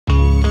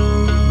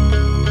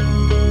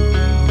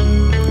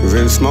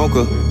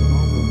Vinsmoker.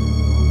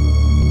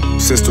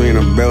 Sister in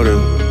the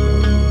building.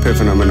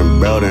 Piffen, I'm in the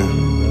building.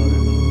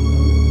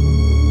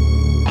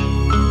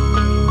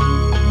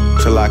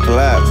 Till I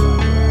collapse.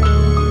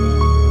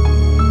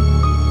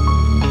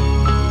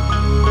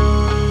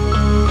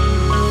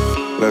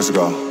 Let's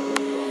go.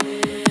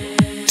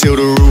 Till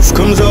the roof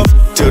comes off,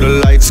 till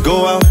the lights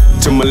go out,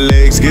 till my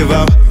legs give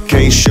out,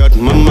 can't shut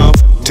my mouth,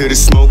 till the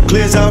smoke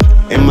clears out.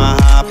 In my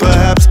high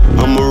perhaps,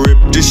 I'ma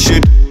rip this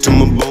shit till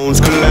my bones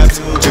collapse.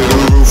 Till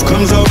the roof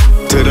comes off,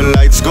 till the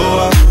lights go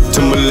out,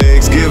 till my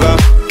legs give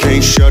out,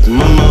 can't shut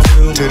my mouth,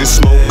 till the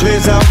smoke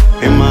clears out.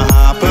 In my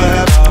high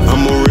perhaps,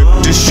 I'ma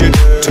rip this shit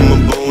till my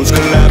bones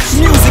collapse.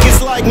 Music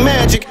is like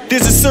magic.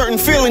 There's a certain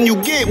feeling you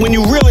get when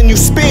you reel and you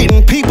spit,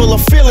 and people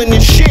are feeling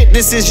your shit.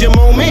 This is your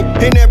moment,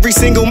 and every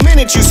single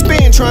minute you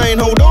spend, try and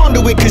hold on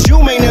to it, cause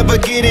you may never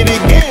get it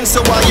again.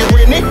 So while you're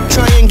in it,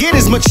 try and get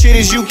as much shit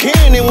as you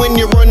can, and when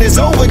your run is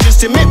over,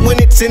 just admit when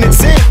it's in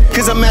its end.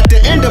 Cause I'm at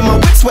the end of my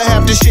wits with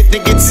half the shit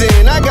that gets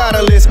in. I got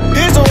a list,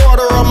 here's the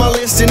order on my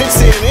list, and it's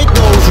in. It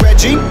goes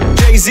Reggie,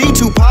 Jay-Z,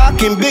 Tupac,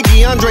 and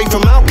Biggie, Andre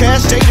from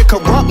Outkast, Jada,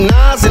 Corrupt,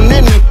 Nas, and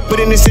Envy. But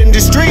in this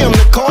industry, I'm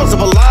the cause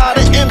of a lot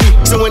of envy.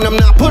 So when I'm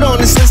not put on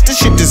this list, the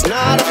shit does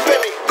not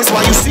offend me. That's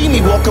why you see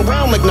me walk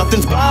around like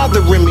nothing's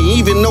bothering me,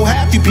 even though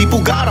half you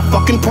people got a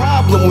fucking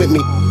problem with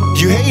me.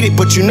 You hate it,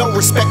 but you know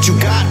respect you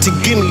got to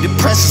give me. The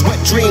press is wet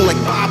dream like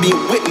Bobby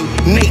and Whitney.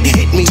 Nate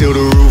hit me. Till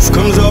the roof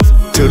comes off,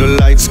 till the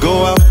lights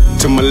go out,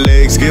 till my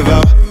legs give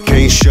out,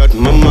 can't shut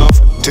my mouth,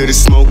 till the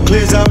smoke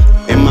clears out.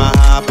 In my